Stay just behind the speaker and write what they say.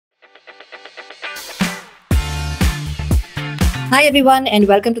Hi, everyone, and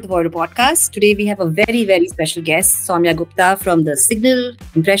welcome to the Voiro podcast. Today, we have a very, very special guest, Soumya Gupta from the Signal,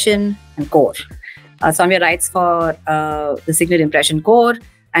 Impression, and Core. Soumya writes for the Signal Impression Core,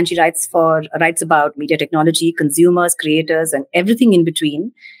 and she writes about media technology, consumers, creators, and everything in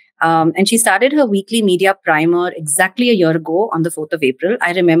between. And she started her weekly media primer exactly a year ago on the 4th of April.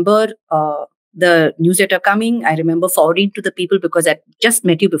 I remember the newsletter coming. I remember forwarding to the people because I just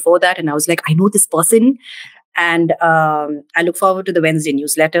met you before that, and I was like, I know this person. And I look forward to the Wednesday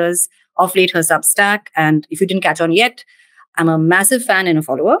newsletters, of late her Substack. And if you didn't catch on yet, I'm a massive fan and a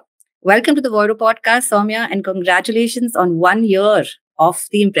follower. Welcome to the Voiro podcast, Soumya, and congratulations on 1 year of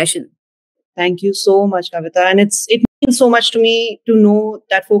the impression. Thank you so much, Kavita. And it means so much to me to know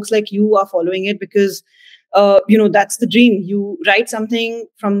that folks like you are following it because, that's the dream. You write something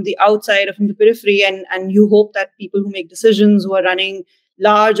from the outside or from the periphery and you hope that people who make decisions, who are running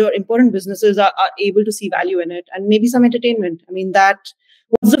large or important businesses are able to see value in it and maybe some entertainment. I mean,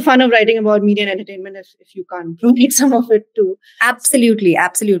 what's the fun of writing about media and entertainment if you can't provide some of it too? Absolutely.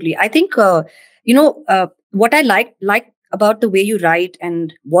 I think, what I like about the way you write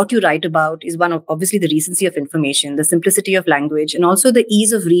and what you write about is one of obviously the recency of information, the simplicity of language, and also the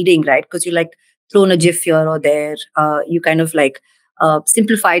ease of reading, right? Because you thrown a GIF here or there, you kind of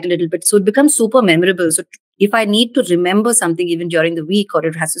simplify it a little bit. So it becomes super memorable. So if I need to remember something even during the week or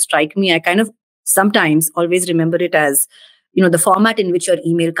it has to strike me, I kind of sometimes always remember it as, the format in which your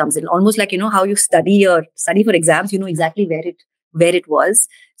email comes in, almost like, how you study for exams, exactly where it was.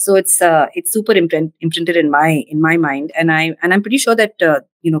 So it's super imprinted in my mind. And I'm pretty sure that,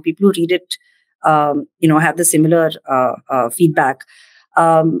 people who read it, have the similar feedback.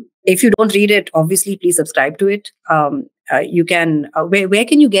 If you don't read it, obviously, please subscribe to it. You can. Where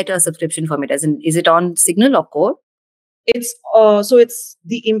can you get a subscription from it? As in, is it on Signal or Core? It's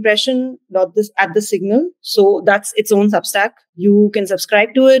the impression at the Signal. So that's its own Substack. You can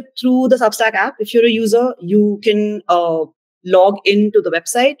subscribe to it through the Substack app. If you're a user, you can log into the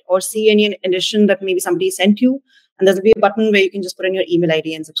website or see any edition that maybe somebody sent you, and there'll be a button where you can just put in your email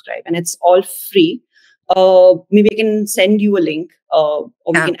ID and subscribe, and it's all free. Maybe I can send you a link, or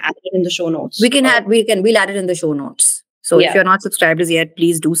we can add it in the show notes. We'll add it in the show notes. So if you're not subscribed as yet,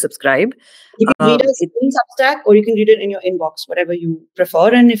 please do subscribe. You can read us in Substack, or you can read it in your inbox, whatever you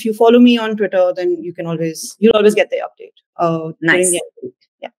prefer. And if you follow me on Twitter, then you'll always get the update. Nice.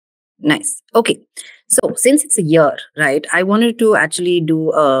 Nice. Okay. So since it's a year, right, I wanted to actually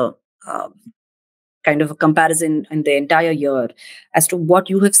do a kind of a comparison in the entire year as to what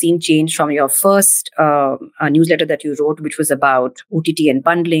you have seen change from your first newsletter that you wrote, which was about OTT and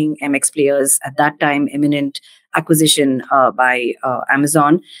bundling, MX players at that time, imminent acquisition by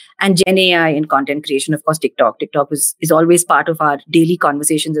Amazon, and GenAI in content creation. Of course, TikTok. TikTok is always part of our daily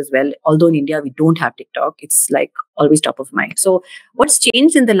conversations as well. Although in India, we don't have TikTok. It's always top of mind. So what's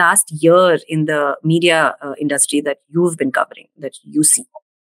changed in the last year in the media industry that you've been covering, that you see?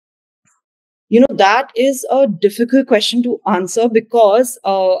 That is a difficult question to answer because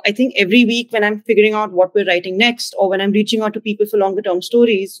I think every week when I'm figuring out what we're writing next, or when I'm reaching out to people for longer term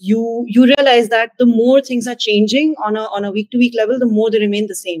stories, you realize that the more things are changing on a week to week level, the more they remain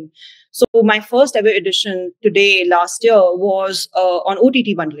the same. So my first ever edition last year was on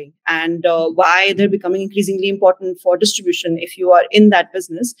OTT bundling and why they're becoming increasingly important for distribution if you are in that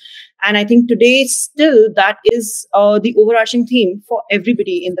business. And I think today still that is the overarching theme for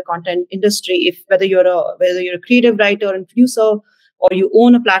everybody in the content industry. Whether you're a creative writer and producer, or you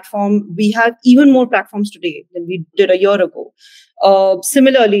own a platform, we have even more platforms today than we did a year ago.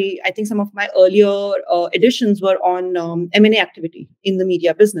 Similarly, I think some of my earlier editions were on M&A activity in the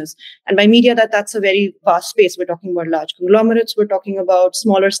media business. And by media, that's a very vast space. We're talking about large conglomerates. We're talking about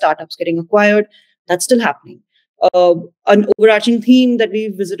smaller startups getting acquired. That's still happening. An overarching theme that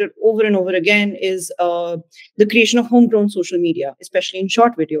we've visited over and over again is the creation of homegrown social media, especially in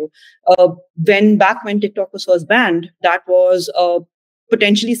short video. When TikTok was first banned, that was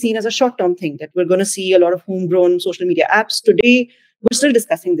potentially seen as a short-term thing, that we're going to see a lot of homegrown social media apps. Today, we're still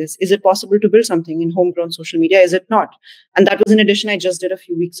discussing this. Is it possible to build something in homegrown social media? Is it not? And that was an edition I just did a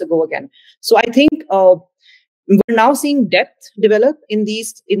few weeks ago again. So I think we're now seeing depth develop in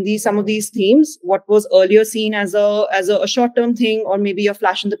some of these themes. What was earlier seen as a short-term thing, or maybe a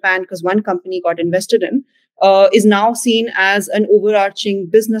flash in the pan because one company got invested in, is now seen as an overarching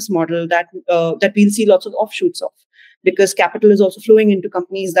business model that we'll see lots of offshoots of, because capital is also flowing into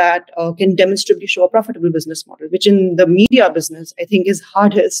companies that can demonstrably show a profitable business model, which in the media business, I think, is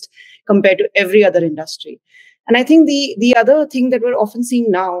hardest compared to every other industry. And I think the other thing that we're often seeing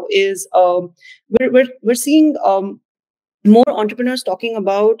now is we're seeing more entrepreneurs talking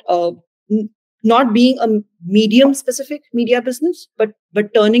about not being a medium specific media business, but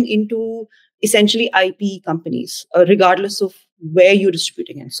turning into essentially IP companies, regardless of where you're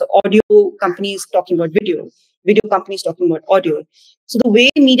distributing it. So audio companies talking about video companies talking about audio. So the way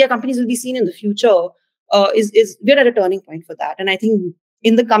media companies will be seen in the future is we're at a turning point for that. And I think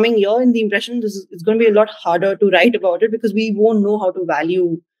in the coming year, in the impression, it's going to be a lot harder to write about it because we won't know how to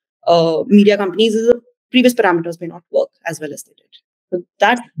value media companies as the previous parameters may not work as well as they did. So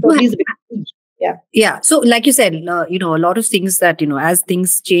that probably is the big change. Yeah. Yeah. So, like you said, a lot of things that, as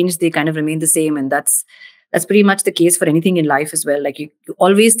things change, they kind of remain the same. And that's pretty much the case for anything in life as well. Like you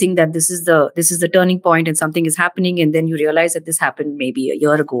always think that this is the turning point and something is happening. And then you realize that this happened maybe a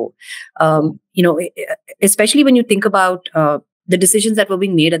year ago. Especially when you think about the decisions that were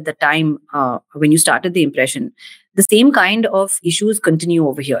being made at the time when you started the impression, the same kind of issues continue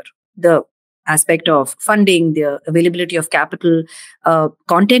over here. The aspect of funding, the availability of capital,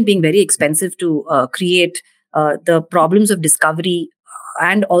 content being very expensive to create, the problems of discovery,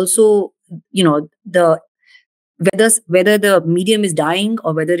 and also, the whether the medium is dying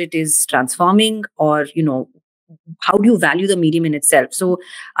or whether it is transforming, or how do you value the medium in itself? So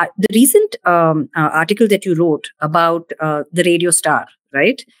the recent article that you wrote about the radio star,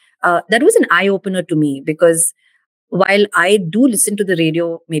 right? That was an eye opener to me, because while I do listen to the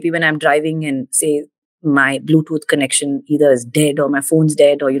radio, maybe when I'm driving and say my Bluetooth connection either is dead or my phone's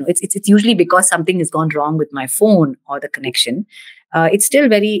dead, or it's usually because something has gone wrong with my phone or the connection. It's still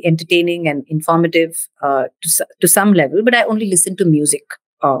very entertaining and informative to some level, but I only listen to music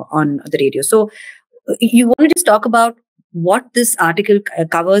on the radio. So you want to just talk about what this article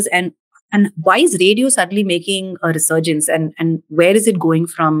covers, and why is radio suddenly making a resurgence, and where is it going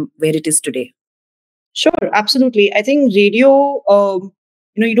from where it is today? Sure, absolutely. I think radio,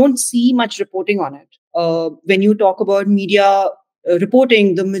 you don't see much reporting on it. When you talk about media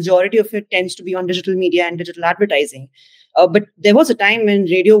reporting, the majority of it tends to be on digital media and digital advertising. But there was a time when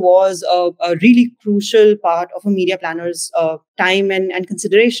radio was a really crucial part of a media planner's time and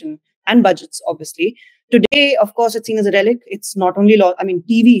consideration and budgets, obviously. Today, of course, it's seen as a relic. It's not only,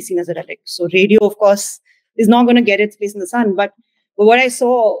 TV is seen as a relic. So radio, of course, is not going to get its place in the sun. But what I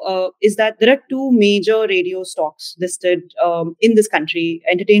saw is that there are two major radio stocks listed in this country: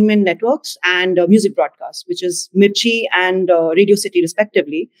 entertainment networks and music broadcasts, which is Mirchi and Radio City,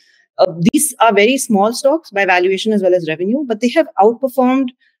 respectively. These are very small stocks by valuation as well as revenue, but they have outperformed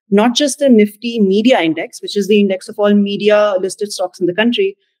not just the Nifty Media Index, which is the index of all media listed stocks in the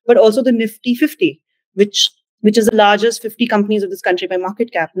country, but also the Nifty 50, which is the largest 50 companies of this country by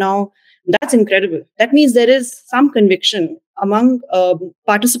market cap. Now, that's incredible. That means there is some conviction among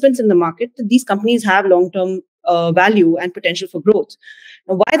participants in the market that these companies have long-term value and potential for growth.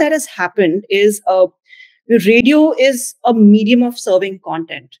 Now, why that has happened is radio is a medium of serving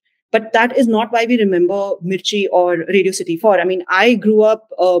content. But that is not why we remember Mirchi or Radio City for. I mean, I grew up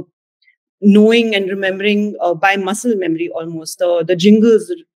knowing and remembering by muscle memory almost the jingles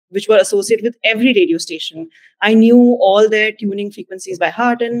which were associated with every radio station. I knew all their tuning frequencies by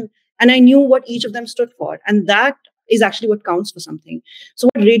heart, and I knew what each of them stood for. And that is actually what counts for something. So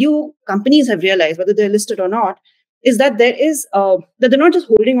what radio companies have realized, whether they're listed or not, is that there is that they're not just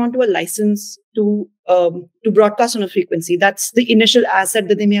holding on to a license to broadcast on a frequency. That's the initial asset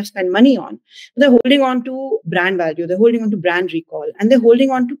that they may have spent money on. But they're holding on to brand value. They're holding on to brand recall, and they're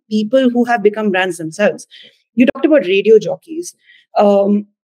holding on to people who have become brands themselves. You talked about radio jockeys. Amin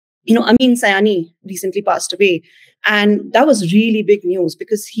Sayani recently passed away, and that was really big news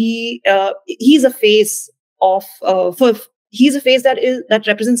because he's a face of he's a face that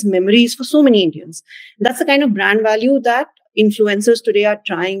represents memories for so many Indians. That's the kind of brand value that influencers today are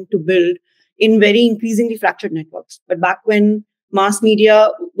trying to build in very increasingly fractured networks. But back when mass media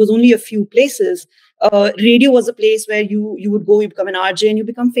was only a few places, radio was a place where you would go, you become an RJ, and you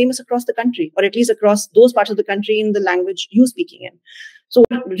become famous across the country, or at least across those parts of the country in the language you're speaking in. So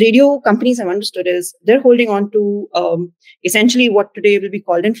what radio companies have understood is they're holding on to essentially what today will be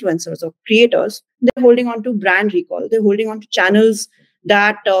called influencers or creators. They're holding on to brand recall. They're holding on to channels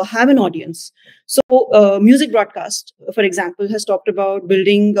that have an audience. So music broadcast, for example, has talked about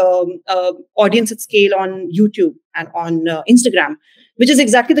building audience at scale on YouTube and on Instagram, which is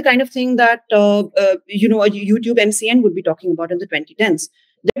exactly the kind of thing that a YouTube MCN would be talking about in the 2010s.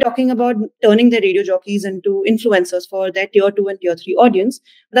 They're talking about turning their radio jockeys into influencers for their tier 2 and tier 3 audience.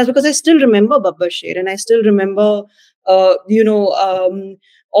 But that's because I still remember Babbar Sher, and I still remember, I remember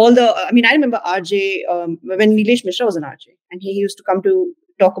RJ when Nilesh Mishra was an RJ, and he used to come to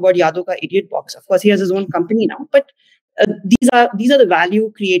talk about Yado Ka Idiot Box. Of course, he has his own company now, but these are the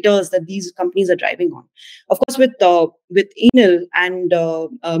value creators that these companies are driving on. Of course, with Enel and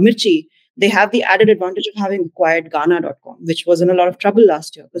Mirchi, they have the added advantage of having acquired Ghana.com, which was in a lot of trouble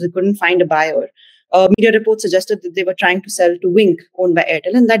last year because it couldn't find a buyer. Media reports suggested that they were trying to sell to Wink, owned by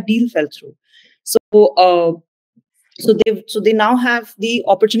Airtel, and that deal fell through. So they now have the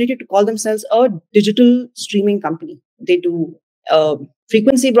opportunity to call themselves a digital streaming company. They do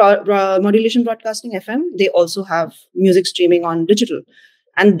frequency modulation broadcasting FM. They also have music streaming on digital,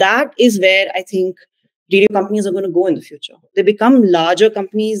 and that is where I think radio companies are going to go in the future. They become larger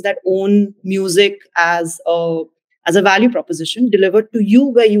companies that own music as a value proposition delivered to you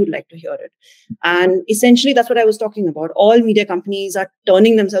where you would like to hear it. And essentially, that's what I was talking about. All media companies are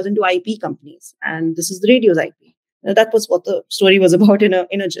turning themselves into IP companies, and this is the radio's IP. That was what the story was about in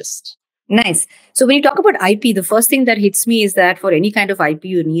a gist. Nice. So when you talk about IP, the first thing that hits me is that for any kind of IP,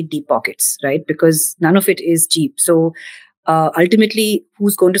 you need deep pockets, right? Because none of it is cheap. So ultimately,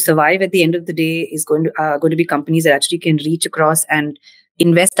 who's going to survive at the end of the day is going to be companies that actually can reach across and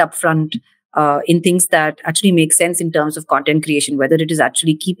invest upfront in things that actually make sense in terms of content creation, whether it is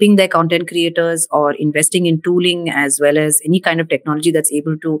actually keeping their content creators or investing in tooling as well as any kind of technology that's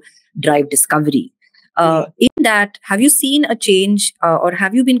able to drive discovery. In that, have you seen a change or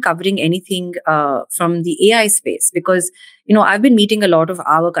have you been covering anything from the AI space? Because, I've been meeting a lot of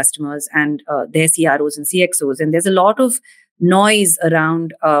our customers and their CROs and CXOs, and there's a lot of noise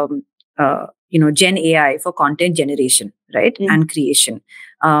around, Gen AI for content generation, right? And creation.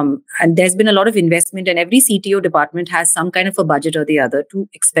 And there's been a lot of investment, and every CTO department has some kind of a budget or the other to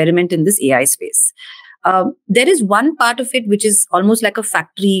experiment in this AI space. There is one part of it which is almost like a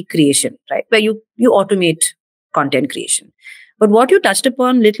factory creation, right? Where you automate content creation. But what you touched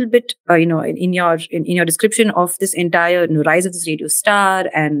upon a little bit, in your description of this entire rise of this radio star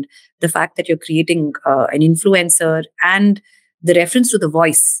and the fact that you're creating an influencer and the reference to the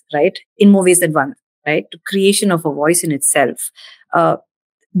voice, right? In more ways than one, right? The creation of a voice in itself.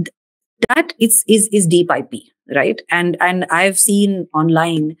 That is deep IP, right? And I've seen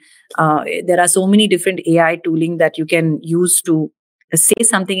online, there are so many different AI tooling that you can use to say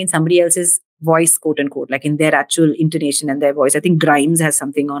something in somebody else's voice, quote unquote, like in their actual intonation and their voice. I think Grimes has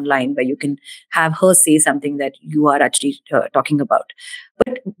something online where you can have her say something that you are actually talking about.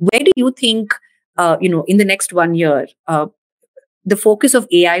 But where do you think, in the next 1 year, the focus of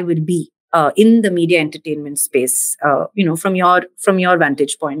AI will be in the media entertainment space? From your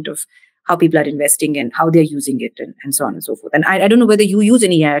vantage point of how people are investing and how they're using it and so on and so forth. And I don't know whether you use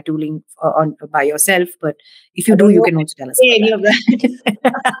any AI tooling by yourself, but if you do, you can also tell us any of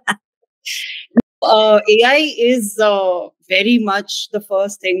that. AI is very much the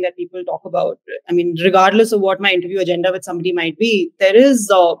first thing that people talk about. I mean, regardless of what my interview agenda with somebody might be, there is,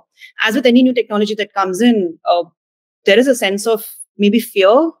 as with any new technology that comes in, there is a sense of maybe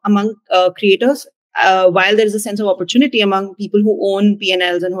fear among creators, while there is a sense of opportunity among people who own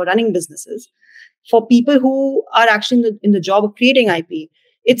P&Ls and who are running businesses. For people who are actually in the job of creating IP,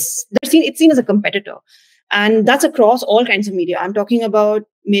 it's seen as a competitor. And that's across all kinds of media. I'm talking about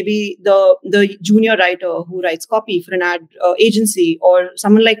maybe the junior writer who writes copy for an ad agency, or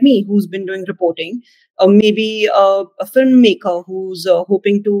someone like me who's been doing reporting, or maybe a filmmaker who's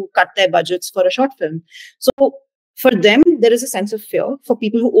hoping to cut their budgets for a short film. So for them, there is a sense of fear. For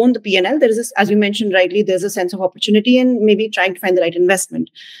people who own the P&L, there is, as you mentioned rightly, there's a sense of opportunity and maybe trying to find the right investment.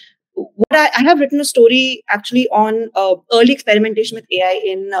 What I have written a story actually on early experimentation with AI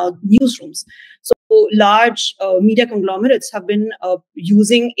in newsrooms. So large media conglomerates have been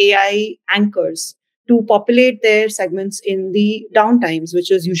using AI anchors to populate their segments in the downtimes,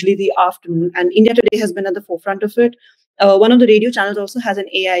 which is usually the afternoon. And India Today has been at the forefront of it. One of the radio channels also has an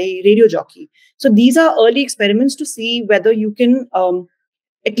AI radio jockey. So these are early experiments to see whether you can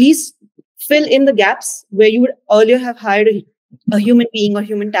at least fill in the gaps where you would earlier have hired a human being or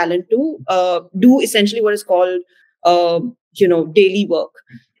human talent to do essentially what is called daily work.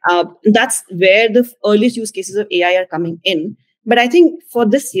 That's where the earliest use cases of AI are coming in. But I think for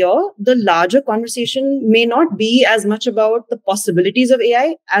this year, the larger conversation may not be as much about the possibilities of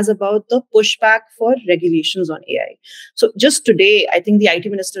AI as about the pushback for regulations on AI. So just today, I think the IT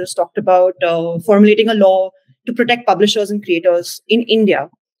minister has talked about formulating a law to protect publishers and creators in India.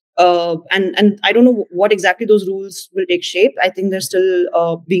 And I don't know what exactly those rules will take shape. I think they're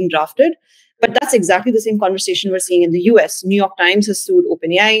still being drafted. But that's exactly the same conversation we're seeing in the US. New York Times has sued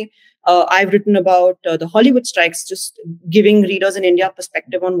OpenAI. I've written about the Hollywood strikes, just giving readers in India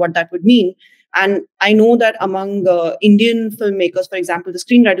perspective on what that would mean. And I know that among Indian filmmakers, for example, the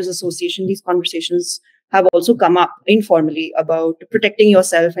Screenwriters Association, these conversations have also come up informally about protecting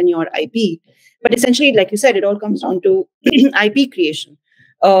yourself and your IP. But essentially, like you said, it all comes down to IP creation.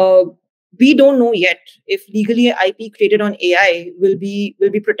 we don't know yet if legally IP created on AI will be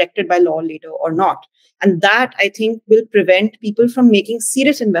protected by law later or not. And that, I think, will prevent people from making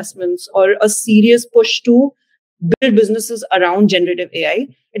serious investments or a serious push to build businesses around generative AI,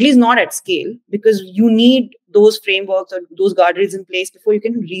 at least not at scale, because you need those frameworks or those guardrails in place before you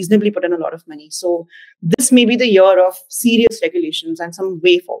can reasonably put in a lot of money. So this may be the year of serious regulations and some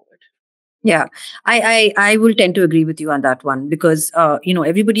way forward. Yeah, I will tend to agree with you on that one because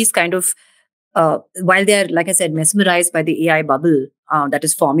everybody's kind of while they're, like I said, mesmerized by the AI bubble that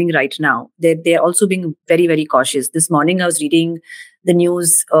is forming right now, they're also being very, very cautious. This morning, I was reading the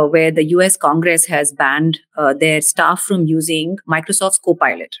news where the US Congress has banned their staff from using Microsoft's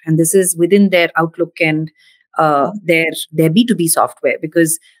Copilot. And this is within their Outlook and their B2B software,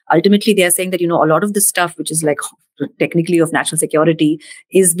 because ultimately they are saying that, a lot of this stuff, which is like technically of national security,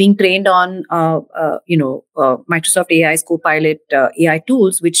 is being trained on, Microsoft AI's Copilot AI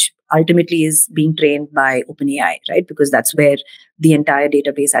tools, which ultimately is being trained by OpenAI, right? Because that's where the entire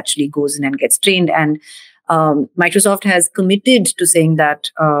database actually goes in and gets trained. And Microsoft has committed to saying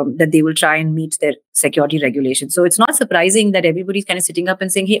that they will try and meet their security regulations. So it's not surprising that everybody's kind of sitting up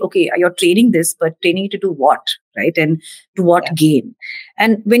and saying, "Hey, okay, you're training this, but training it to do what, right? And to what gain?"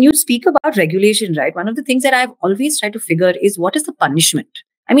 And when you speak about regulation, right, one of the things that I've always tried to figure is what is the punishment?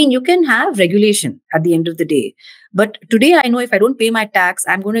 I mean, you can have regulation at the end of the day. But today, I know if I don't pay my tax,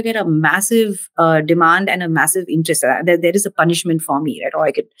 I'm going to get a massive demand and a massive interest. There is a punishment for me, right? Or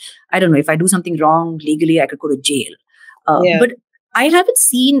I don't know, if I do something wrong legally, I could go to jail. But I haven't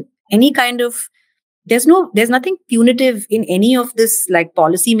seen any kind of, there's nothing punitive in any of this like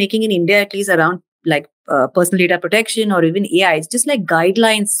policy making in India, at least around like personal data protection or even AI. It's just like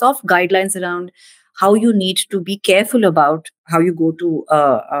guidelines, soft guidelines around how you need to be careful about how you go to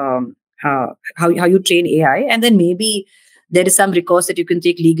how you train AI, and then maybe there is some recourse that you can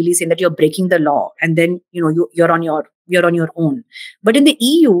take legally, saying that you're breaking the law, and then you're on your own. But in the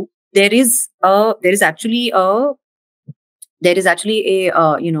EU, there is actually a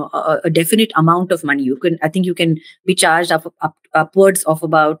a definite amount of money. I think you can be charged upwards of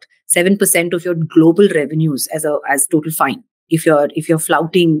about 7% of your global revenues as total fine if you're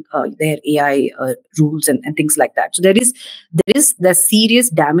flouting their AI rules and things like that. So there is the serious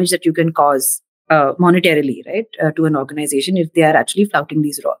damage that you can cause monetarily, right, to an organization if they are actually flouting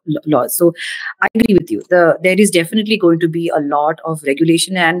these laws. So I agree with you. There is definitely going to be a lot of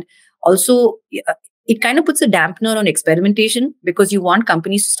regulation, and also it kind of puts a dampener on experimentation, because you want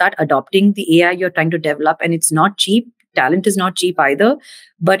companies to start adopting the AI you're trying to develop, and it's not cheap. Talent is not cheap either,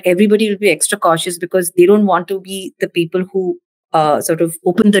 but everybody will be extra cautious because they don't want to be the people who sort of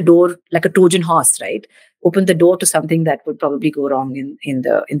open the door like a Trojan horse, right? Open the door to something that would probably go wrong in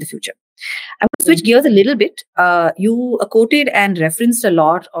the future. I'm going to switch gears a little bit. You quoted and referenced a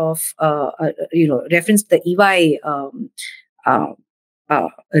lot of, referenced the EY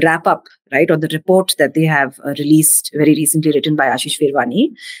wrap up, right, or the report that they have released very recently, written by Ashish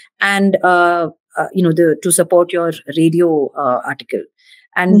Virwani, and to support your radio article.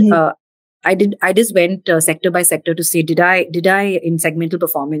 And I just went sector by sector to say, did I in segmental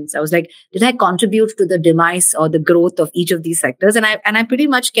performance, I was like, did I contribute to the demise or the growth of each of these sectors? And I pretty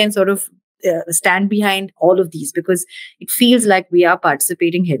much can sort of stand behind all of these, because it feels like we are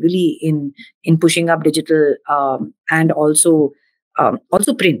participating heavily in pushing up digital and also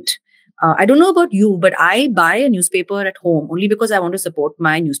print. I don't know about you, but I buy a newspaper at home only because I want to support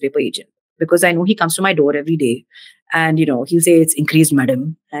my newspaper agent, because I know he comes to my door every day and, he'll say it's increased,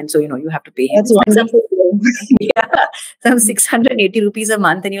 madam. And so, you have to pay him. That's wonderful. Yeah, some 680 rupees a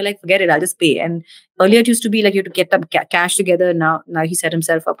month. And you're like, forget it, I'll just pay. And earlier it used to be like you had to get the cash together. Now he set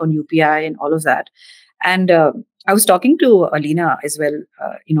himself up on UPI and all of that. And I was talking to Alina as well,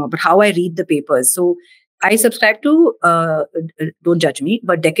 about how I read the papers. So I subscribe to, don't judge me,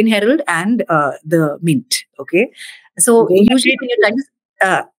 but Deccan Herald and the Mint. Okay. So usually when you're trying to,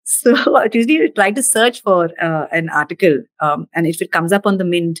 usually you try to search for an article, and if it comes up on the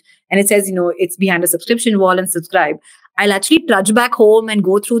Mint and it says, it's behind a subscription wall and subscribe, I'll actually trudge back home and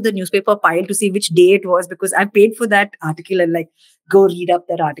go through the newspaper pile to see which day it was, because I paid for that article, and like go read up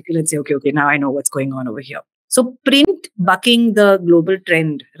that article and say, okay, now I know what's going on over here. So print bucking the global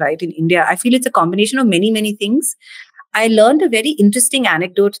trend, right, in India, I feel it's a combination of many, many things. I learned a very interesting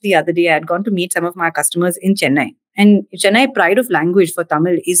anecdote the other day. I had gone to meet some of my customers in Chennai. And Chennai, pride of language for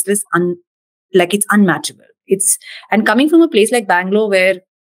Tamil is this it's unmatchable. And coming from a place like Bangalore, where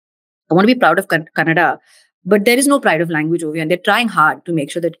I want to be proud of Kannada, but there is no pride of language over here, and they're trying hard to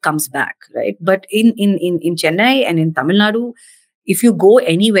make sure that it comes back, right? But in Chennai and in Tamil Nadu, if you go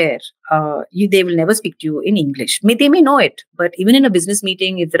anywhere, they will never speak to you in English. They may know it, but even in a business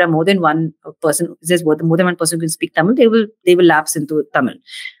meeting, if there are more than one person, there's more than one person who can speak Tamil, they will lapse into Tamil.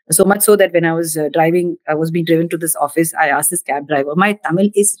 So much so that when I was I was being driven to this office, I asked this cab driver, my Tamil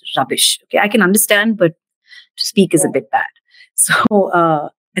is rubbish. Okay, I can understand, but to speak is a bit bad.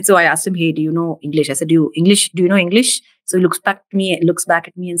 So and so I asked him, hey, do you know English? I said, do you know English? So he looks back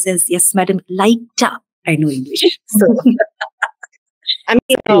at me and says, yes, madam, light up. I know English. So I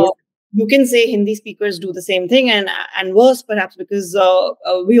mean, you can say Hindi speakers do the same thing, and worse perhaps, because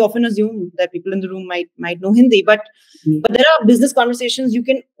we often assume that people in the room might know Hindi, but there are business conversations you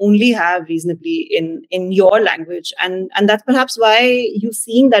can only have reasonably in your language, and that's perhaps why you're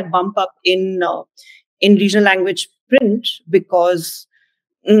seeing that bump up in regional language print, because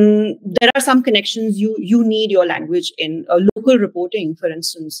there are some connections you need your language in. Local reporting, for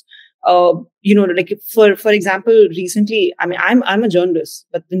instance, like for example, recently, I mean, I'm a journalist,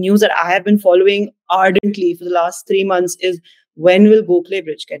 but the news that I have been following ardently for the last 3 months is, when will Gokhale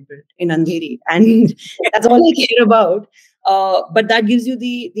Bridge get built in Andheri? And that's all I care about. But that gives you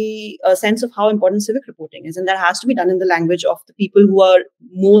the sense of how important civic reporting is, and that has to be done in the language of the people who are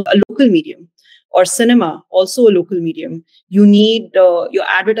more a local medium. Or cinema, also a local medium. You need your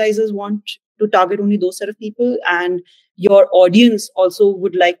advertisers want to target only those set of people, and your audience also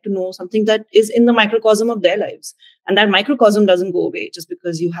would like to know something that is in the microcosm of their lives. And that microcosm doesn't go away just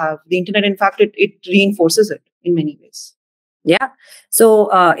because you have the internet. In fact, it reinforces it in many ways. Yeah. So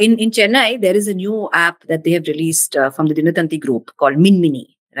in Chennai, there is a new app that they have released from the Dinatanti group called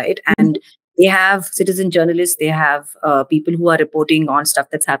Minmini, right? And they have citizen journalists, they have people who are reporting on stuff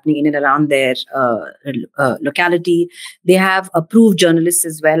that's happening in and around their locality. They have approved journalists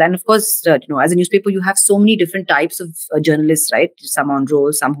as well. And of course, as a newspaper, you have so many different types of journalists, right? Some on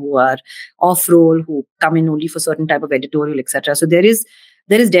roll, some who are off roll, who come in only for certain type of editorial, etc. So there is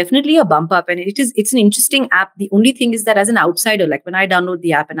definitely a bump up, and it's an interesting app. The only thing is that as an outsider, like when I download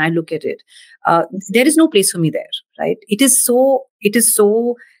the app and I look at it, there is no place for me there, right? It is so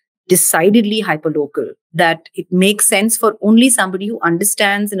decidedly hyperlocal that it makes sense for only somebody who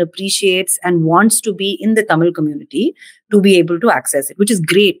understands and appreciates and wants to be in the Tamil community to be able to access it, which is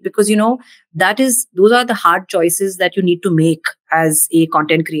great, because those are the hard choices that you need to make as a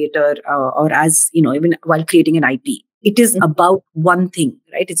content creator, or as even while creating an IP. It is about one thing,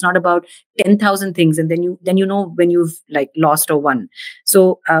 right? It's not about 10,000 things, and then when you've like lost or won.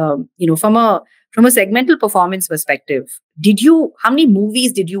 So from a segmental performance perspective, how many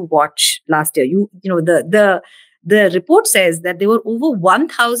movies did you watch last year? The report says that there were over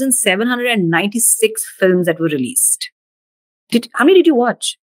 1,796 films that were released. How many did you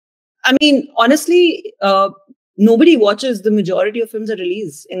watch? I mean, honestly, nobody watches the majority of films that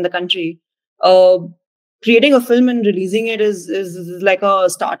release in the country. Creating a film and releasing it is like a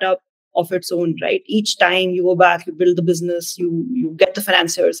startup of its own, right? Each time you go back, you build the business, you get the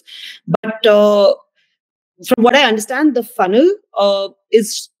financiers. But from what I understand, the funnel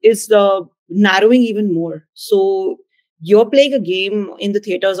is narrowing even more. So you're playing a game in the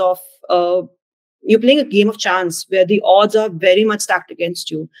theaters of you're playing a game of chance where the odds are very much stacked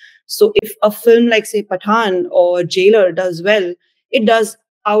against you. So if a film like, say, Pathan or Jailer does well, it does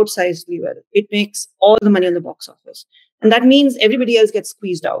outsizedly well. It makes all the money on the box office, and that means everybody else gets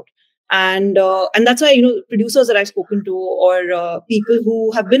squeezed out. And that's why producers that I've spoken to, or people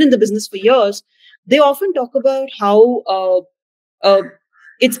who have been in the business for years, they often talk about how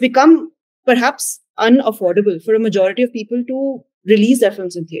it's become perhaps unaffordable for a majority of people to release their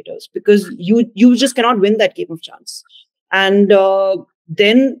films in theaters, because you just cannot win that game of chance. And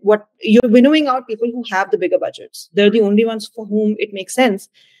then what you're winnowing out people who have the bigger budgets. They're the only ones for whom it makes sense.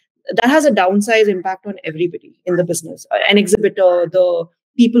 That has a downside impact on everybody in the business. An exhibitor, the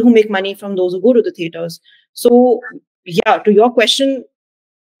people who make money from those who go to the theaters. So yeah, to your question,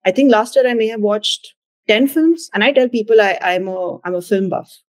 I think last year I may have watched 10 films, and I tell people I'm a film buff.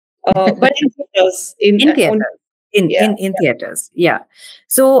 But in theaters, in theaters, yeah.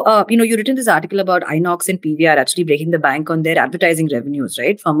 So you've written this article about Inox and PVR actually breaking the bank on their advertising revenues,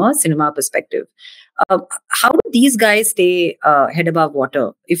 right, from a cinema perspective. How do these guys stay head above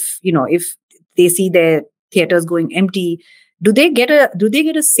water if they see their theaters going empty? Do they get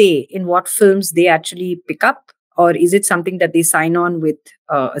a say in what films they actually pick up? Or is it something that they sign on with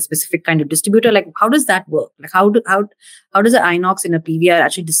a specific kind of distributor? Like, how does that work? Like, how does an Inox and a PVR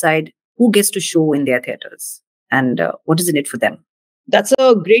actually decide who gets to show in their theaters, and what is in it for them? That's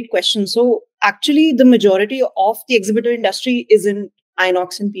a great question. So actually, the majority of the exhibitor industry is in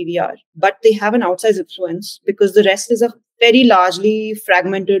Inox and PVR, but they have an outsized influence because the rest is a very largely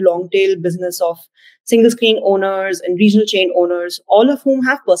fragmented, long tail business of single screen owners and regional chain owners, all of whom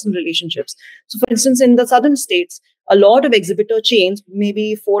have personal relationships. So, for instance, in the southern states, a lot of exhibitor chains,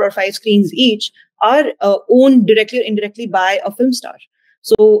 maybe 4 or 5 screens each, are owned directly or indirectly by a film star.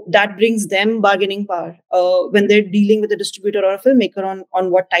 So that brings them bargaining power when they're dealing with a distributor or a filmmaker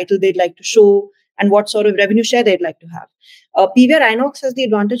on what title they'd like to show and what sort of revenue share they'd like to have. PVR Inox has the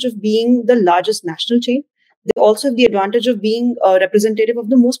advantage of being the largest national chain. They also have the advantage of being a representative of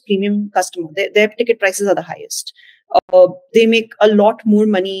the most premium customer. Their ticket prices are the highest. They make a lot more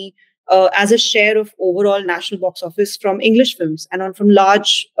money as a share of overall national box office from English films and from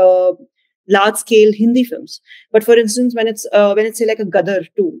large scale Hindi films. But for instance, when it's say like a Gadar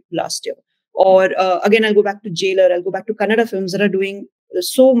 2 last year, or again I'll go back to Jailer, I'll go back to Kannada films that are doing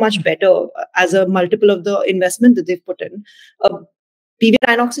so much better as a multiple of the investment that they've put in. PVR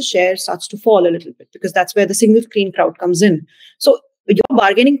Inox's share starts to fall a little bit because that's where the single screen crowd comes in. So your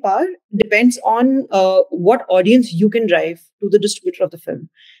bargaining power depends on what audience you can drive to the distributor of the film.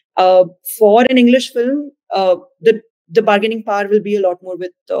 For an English film, the bargaining power will be a lot more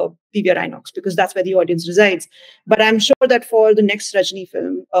with PVR Inox because that's where the audience resides. But I'm sure that for the next Rajni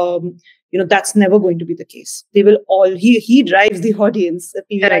film, that's never going to be the case. They will all, he drives the audience.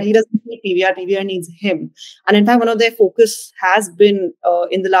 PVR, he doesn't need PVR, PVR needs him. And in fact, one of their focus has been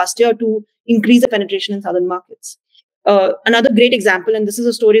in the last year to increase the penetration in southern markets. Another great example, and this is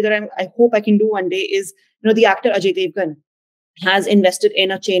a story that I hope I can do one day, is the actor Ajay Devgan has invested in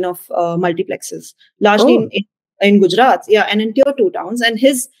a chain of multiplexes, largely in Gujarat, and in tier 2 towns. And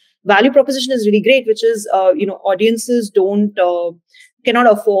his value proposition is really great, which is, audiences cannot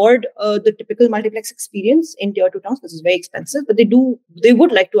afford the typical multiplex experience in tier 2 towns because it's very expensive, but they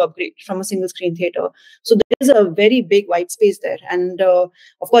would like to upgrade from a single screen theater. So there is a very big white space there. And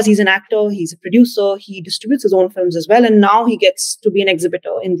of course, he's an actor, he's a producer, he distributes his own films as well. And now he gets to be an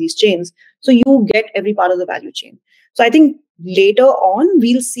exhibitor in these chains. So you get every part of the value chain. So I think later on,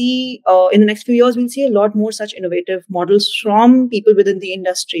 we'll see, in the next few years, we'll see a lot more such innovative models from people within the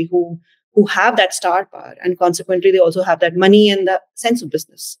industry who have that star power. And consequently, they also have that money and the sense of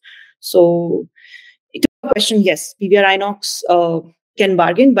business. So to your question, yes, PVR Inox can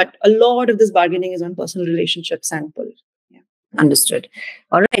bargain, but a lot of this bargaining is on personal relationships and pull. Yeah. Understood.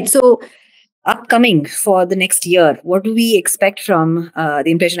 All right. So upcoming for the next year, what do we expect from the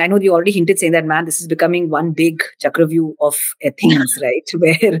impression? I know you already hinted saying that, man, this is becoming one big Chakravyuh of things, right?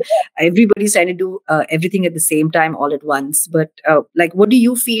 Where everybody's trying to do everything at the same time all at once. But what do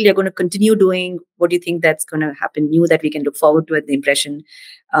you feel you're going to continue doing? What do you think that's going to happen new that we can look forward to at the impression?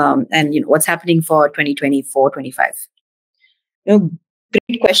 And what's happening for 2024, 25?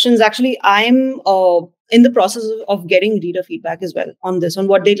 Great questions. Actually, I'm in the process of getting reader feedback as well on this, on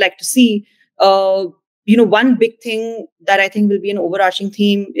what they'd like to see. One big thing that I think will be an overarching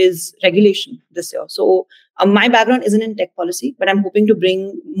theme is regulation this year. So my background isn't in tech policy, but I'm hoping to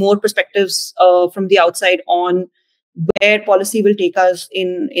bring more perspectives from the outside on where policy will take us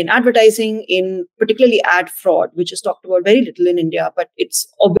in advertising, in particularly ad fraud, which is talked about very little in India, but it's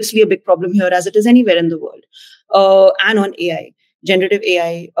obviously a big problem here as it is anywhere in the world, and on AI. Generative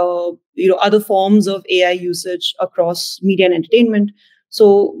AI, other forms of AI usage across media and entertainment.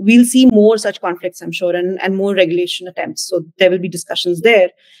 So we'll see more such conflicts, I'm sure, and more regulation attempts. So there will be discussions there.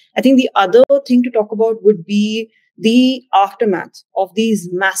 I think the other thing to talk about would be the aftermath of these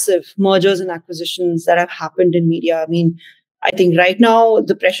massive mergers and acquisitions that have happened in media. I mean, I think right now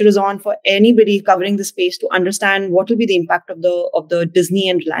the pressure is on for anybody covering the space to understand what will be the impact of the Disney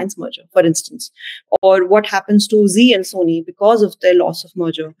and Reliance merger, for instance, or what happens to Zee and Sony because of their loss of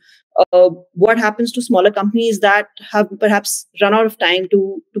merger. What happens to smaller companies that have perhaps run out of time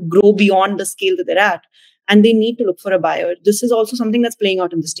to grow beyond the scale that they're at, and they need to look for a buyer. This is also something that's playing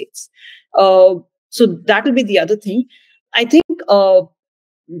out in the States. So that will be the other thing. I think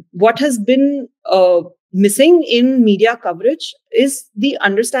what has been missing in media coverage is the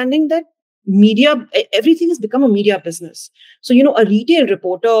understanding that everything has become a media business. So, a retail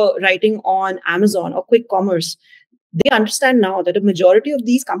reporter writing on Amazon or quick commerce, they understand now that a majority of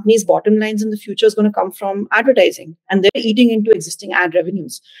these companies' bottom lines in the future is going to come from advertising, and they're eating into existing ad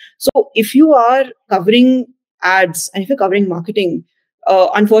revenues. So if you are covering ads and if you're covering marketing,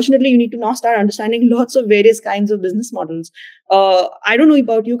 unfortunately, you need to now start understanding lots of various kinds of business models. I don't know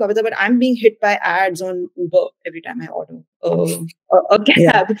about you, Kavita, but I'm being hit by ads on Uber every time I order a cab.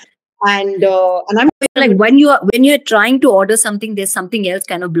 Yeah. And I'm like when you're trying to order something, there's something else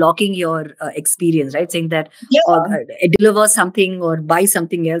kind of blocking your experience, right? Saying that deliver something or buy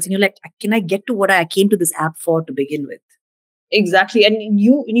something else, and you're like, can I get to what I came to this app for to begin with? Exactly. And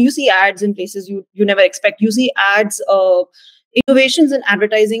you see ads in places you never expect. You see ads, innovations in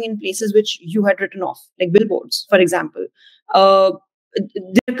advertising in places which you had written off, like billboards, for example. Uh,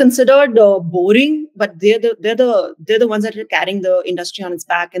 they're considered boring, but they're the ones that are carrying the industry on its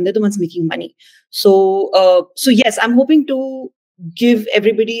back, and they're the ones making money. So yes, I'm hoping to give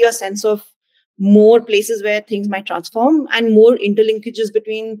everybody a sense of more places where things might transform, and more interlinkages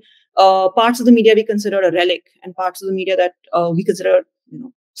between parts of the media we consider a relic and parts of the media that we consider,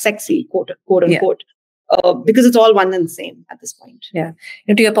 sexy, quote unquote. Because it's all one and the same at this point. Yeah.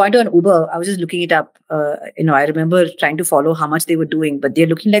 To your point on Uber, I was just looking it up. I remember trying to follow how much they were doing, but they're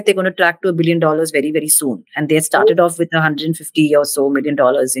looking like they're going to track to $1 billion very, very soon. And they started off with $150 or so million in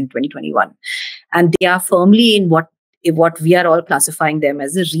 2021. And they are firmly in what we are all classifying them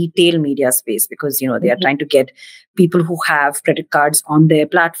as a retail media space, because, they are trying to get people who have credit cards on their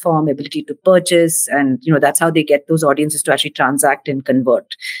platform, ability to purchase. And, that's how they get those audiences to actually transact and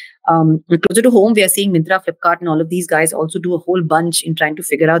convert. Closer to home, we are seeing Myntra, Flipkart, and all of these guys also do a whole bunch in trying to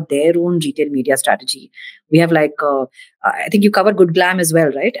figure out their own retail media strategy. We have I think you covered Good Glam as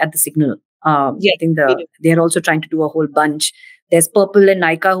well, right? At TheSignal. Yeah, I think they're also trying to do a whole bunch. There's Purple and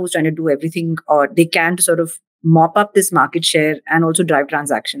Nykaa who's trying to do everything or they can to sort of mop up this market share and also drive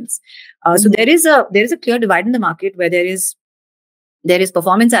transactions. So there is a clear divide in the market where there is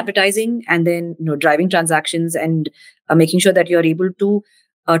performance advertising and then driving transactions and making sure that you're able to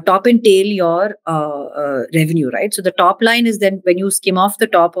top and tail your revenue, right? So the top line is then when you skim off the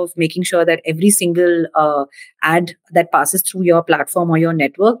top of making sure that every single ad that passes through your platform or your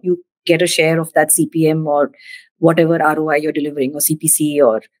network, you get a share of that CPM or whatever ROI you're delivering, or CPC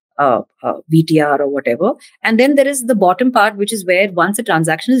or VTR or whatever. And then there is the bottom part, which is where once a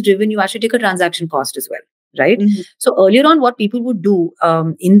transaction is driven, you actually take a transaction cost as well, right? Mm-hmm. So earlier on, what people would do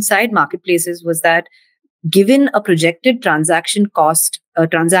inside marketplaces was that given a projected transaction cost,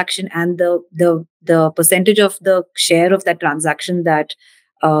 transaction and the percentage of the share of that transaction that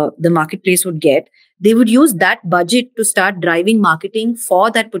the marketplace would get, they would use that budget to start driving marketing for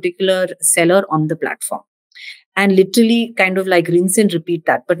that particular seller on the platform. And literally kind of like rinse and repeat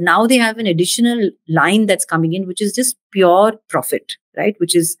that. But now they have an additional line that's coming in, which is just pure profit, right?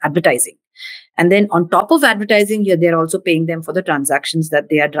 Which is advertising. And then on top of advertising, they're also paying them for the transactions that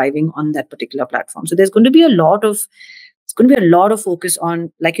they are driving on that particular platform. So there's going to be a lot of focus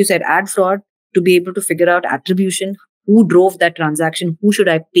on, like you said, ad fraud, to be able to figure out attribution. Who drove that transaction? Who should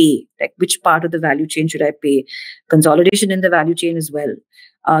I pay? Like which part of the value chain should I pay? Consolidation in the value chain as well.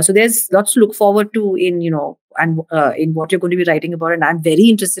 So there's lots to look forward to in in what you're going to be writing about. And I'm very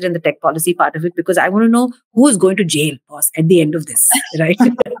interested in the tech policy part of it, because I want to know who is going to jail, boss, at the end of this, right?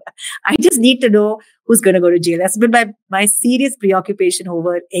 I just need to know who's going to go to jail. That's been my serious preoccupation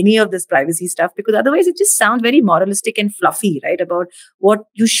over any of this privacy stuff, because otherwise it just sounds very moralistic and fluffy, right? About what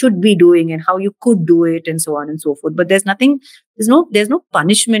you should be doing and how you could do it and so on and so forth. But there's no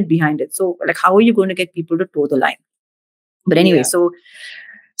punishment behind it. So like, how are you going to get people to toe the line? But anyway,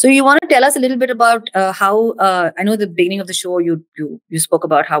 So you want to tell us a little bit about how, I know the beginning of the show, you spoke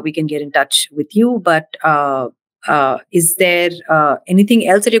about how we can get in touch with you, but is there anything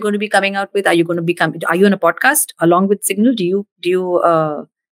else that you're going to be coming out with? Are you on a podcast along with Signal?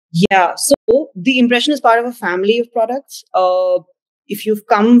 Yeah. So the Impression is part of a family of products. If you've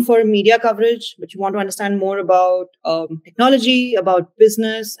come for media coverage, but you want to understand more about technology, about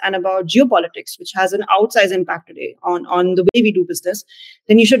business, and about geopolitics, which has an outsized impact today on the way we do business,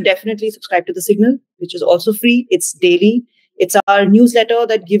 then you should definitely subscribe to The Signal, which is also free. It's daily. It's our newsletter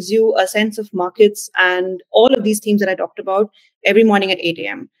that gives you a sense of markets and all of these themes that I talked about every morning at 8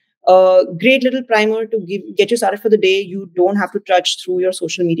 a.m. Great little primer to get you started for the day. You don't have to trudge through your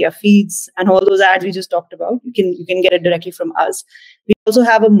social media feeds and all those ads we just talked about. You can get it directly from us. We also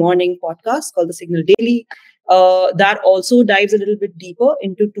have a morning podcast called The Signal Daily. That also dives a little bit deeper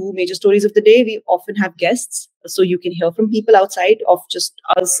into two major stories of the day. We often have guests, so you can hear from people outside of just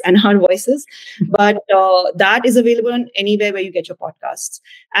us and our voices. But that is available on anywhere where you get your podcasts.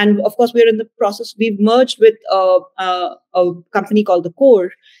 And of course, we're in the process. We've merged with a company called The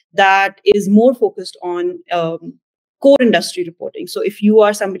Core that is more focused on core industry reporting. So if you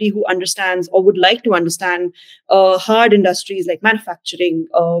are somebody who understands or would like to understand hard industries like manufacturing,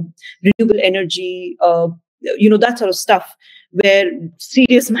 renewable energy, that sort of stuff where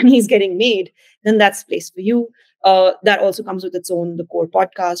serious money is getting made, then that's the place for you. That also comes with its own The Core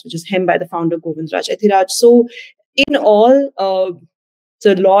podcast, which is hemmed by the founder, Govindraj Ethiraj. So in all, it's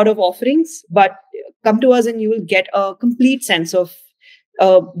a lot of offerings, but come to us and you will get a complete sense of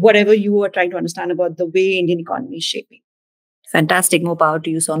whatever you are trying to understand about the way Indian economy is shaping. Fantastic. More power to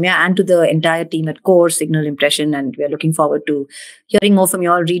you, Soumya, and to the entire team at Core, Signal, Impression. And we are looking forward to hearing more from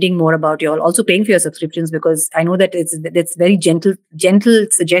you all, reading more about you all, also paying for your subscriptions, because I know that it's very gentle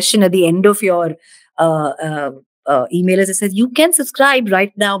suggestion at the end of your email. As I said, you can subscribe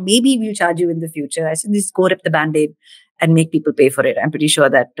right now. Maybe we'll charge you in the future. I said, just go rip the band-aid and make people pay for it. I'm pretty sure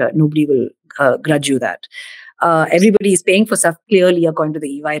that nobody will grudge you that. Everybody is paying for stuff. Clearly, according to the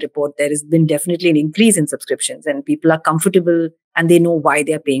EY report, there has been definitely an increase in subscriptions, and people are comfortable and they know why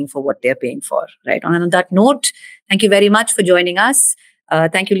they're paying for what they're paying for. Right. On that note, thank you very much for joining us.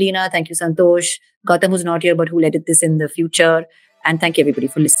 Thank you, Leena. Thank you, Santosh. Gautam, who's not here but who'll edit this in the future. And thank you, everybody,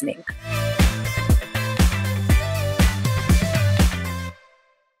 for listening.